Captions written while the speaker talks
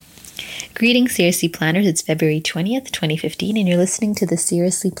Greetings, Seriously Planners. It's February 20th, 2015, and you're listening to the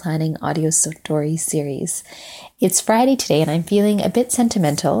Seriously Planning audio story series. It's Friday today, and I'm feeling a bit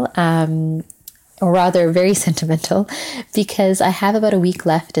sentimental, or rather very sentimental, because I have about a week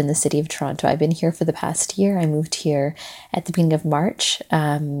left in the city of Toronto. I've been here for the past year. I moved here at the beginning of March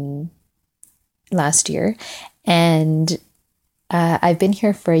last year, and I've been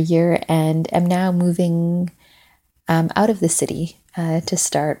here for a year and am now moving out of the city to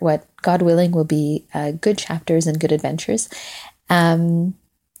start what, God willing, will be good chapters and good adventures.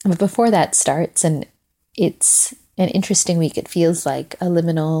 But before that starts, and it's an interesting week, it feels like a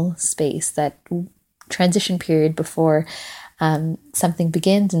liminal space, that transition period before something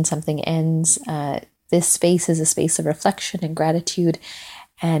begins and something ends. This space is a space of reflection and gratitude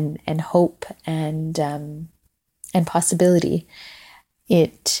and hope and possibility.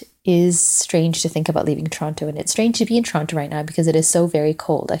 It is strange to think about leaving Toronto, and it's strange to be in Toronto right now because it is so very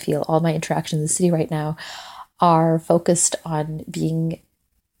cold. I feel all my interactions in the city right now are focused on being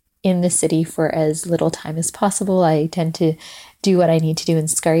in the city for as little time as possible. I tend to do what I need to do and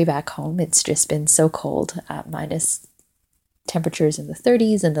scurry back home. It's just been so cold, minus temperatures in the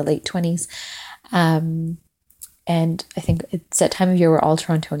 30s and the late 20s. And I think it's that time of year where all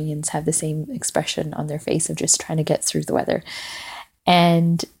Torontonians have the same expression on their face of just trying to get through the weather.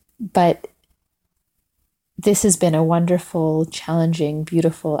 But this has been a wonderful, challenging,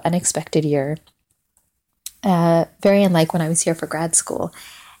 beautiful, unexpected year. Very unlike when I was here for grad school.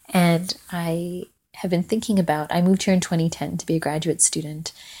 And I have been thinking about, I moved here in 2010 to be a graduate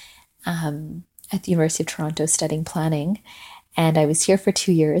student at the University of Toronto studying planning. And I was here for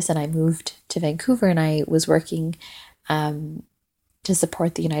 2 years, and I moved to Vancouver, and I was working to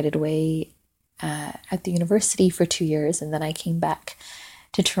support the United Way at the university for 2 years, and then I came back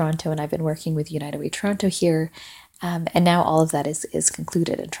to Toronto, and I've been working with United Way Toronto here, and now all of that is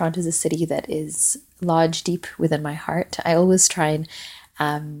concluded. And Toronto is a city that is lodged deep within my heart. I always try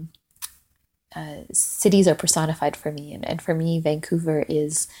and cities are personified for me, and for me, Vancouver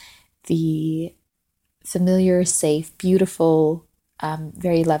is the familiar, safe, beautiful,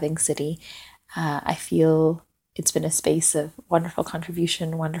 very loving city. I feel it's been a space of wonderful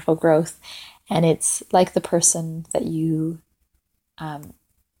contribution, wonderful growth. And it's like the person that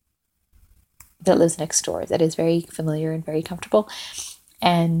that lives next door, that is very familiar and very comfortable.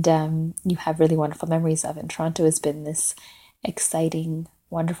 And you have really wonderful memories of. And Toronto has been this exciting,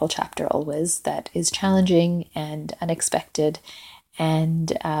 wonderful chapter always that is challenging and unexpected,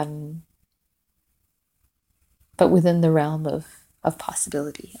 and but within the realm of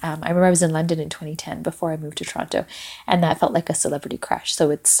possibility. I remember I was in London in 2010 before I moved to Toronto, and that felt like a celebrity crush.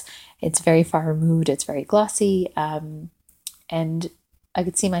 So it's very far removed, it's very glossy, and I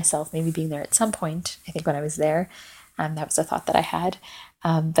could see myself maybe being there at some point. I think when I was there, that was a thought that I had,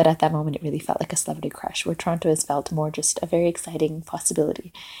 but at that moment it really felt like a celebrity crush, where Toronto has felt more just a very exciting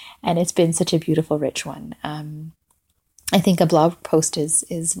possibility, and it's been such a beautiful, rich one. I think a blog post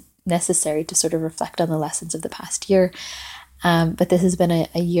is necessary to sort of reflect on the lessons of the past year. But this has been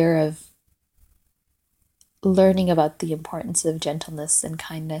a year of learning about the importance of gentleness and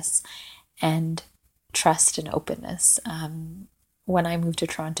kindness and trust and openness. When I moved to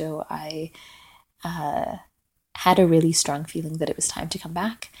Toronto, I had a really strong feeling that it was time to come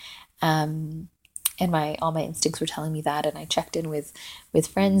back. And all my instincts were telling me that. And I checked in with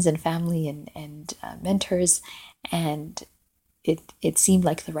friends and family and mentors, and it seemed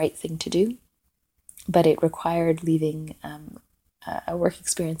like the right thing to do. But it required leaving a work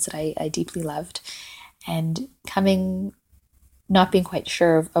experience that I deeply loved, and not being quite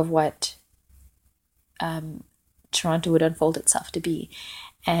sure of what Toronto would unfold itself to be.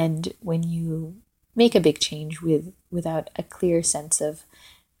 And when you make a big change without a clear sense of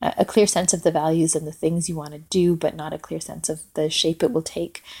the values and the things you want to do, but not a clear sense of the shape it will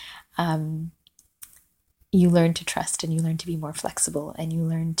take, you learn to trust, and you learn to be more flexible, and you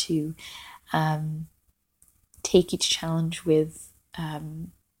learn to take each challenge with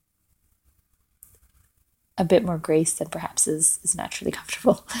a bit more grace than perhaps is naturally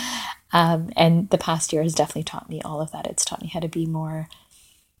comfortable. And the past year has definitely taught me all of that. It's taught me how to be more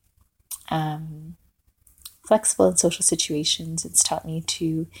flexible in social situations. It's taught me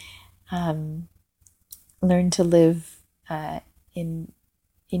to learn to live in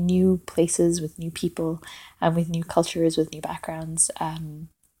new places with new people, with new cultures, with new backgrounds,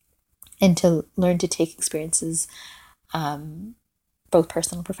 and to learn to take experiences, both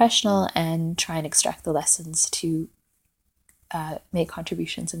personal and professional, and try and extract the lessons to make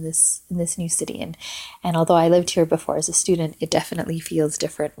contributions in this new city. And although I lived here before as a student, it definitely feels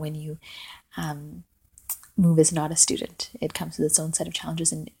different when you move is not a student. It comes with its own set of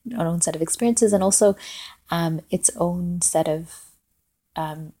challenges and its own set of experiences, and also its own set of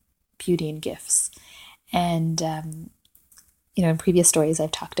beauty and gifts. And in previous stories,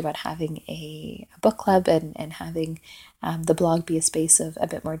 I've talked about having a book club and having the blog be a space of a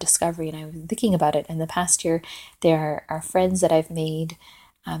bit more discovery. And I've been thinking about it. In the past year, there are friends that I've made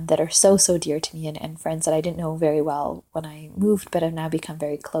that are so, so dear to me, and friends that I didn't know very well when I moved, but have now become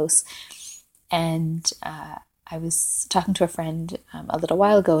very close. And I was talking to a friend a little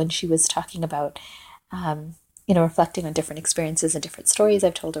while ago, and she was talking about, reflecting on different experiences and different stories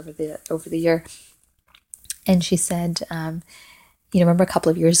I've told over the year. And she said, remember a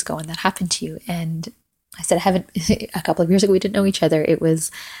couple of years ago when that happened to you? And I said, a couple of years ago, we didn't know each other. It was,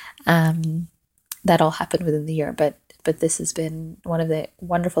 that all happened within the year. But this has been one of the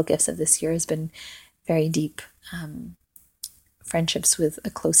wonderful gifts of this year, has been very deep friendships with a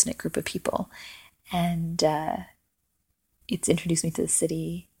close-knit group of people. And it's introduced me to the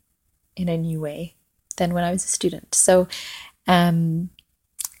city in a new way than when I was a student. So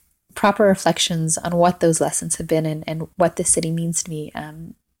proper reflections on what those lessons have been and what this city means to me,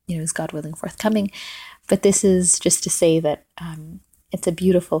 is God willing forthcoming. But this is just to say that it's a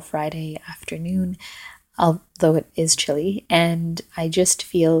beautiful Friday afternoon, although it is chilly, and I just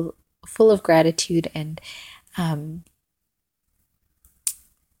feel full of gratitude and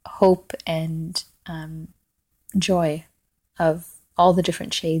hope and joy of all the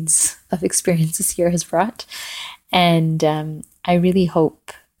different shades of experience this year has brought. And I really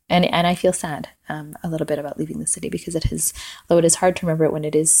hope, and I feel sad a little bit about leaving the city, because though it is hard to remember it when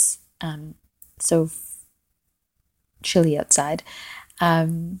it is so chilly outside,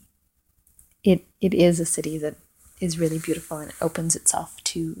 it is a city that is really beautiful, and it opens itself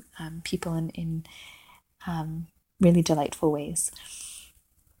to people in really delightful ways.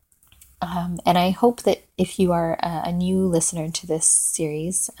 And I hope that if you are a new listener to this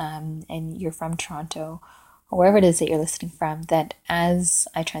series, and you're from Toronto, or wherever it is that you're listening from, that as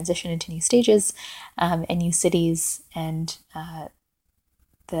I transition into new stages and new cities, and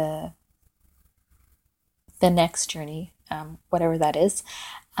the next journey, whatever that is,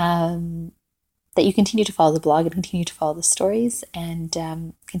 that you continue to follow the blog and continue to follow the stories, and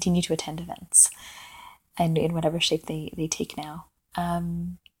continue to attend events, and in whatever shape they take now.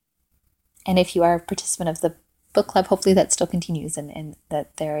 And if you are a participant of the book club, hopefully that still continues, and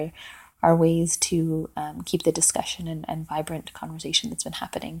that there are ways to keep the discussion and vibrant conversation that's been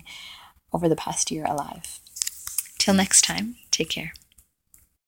happening over the past year alive. Till next time, take care.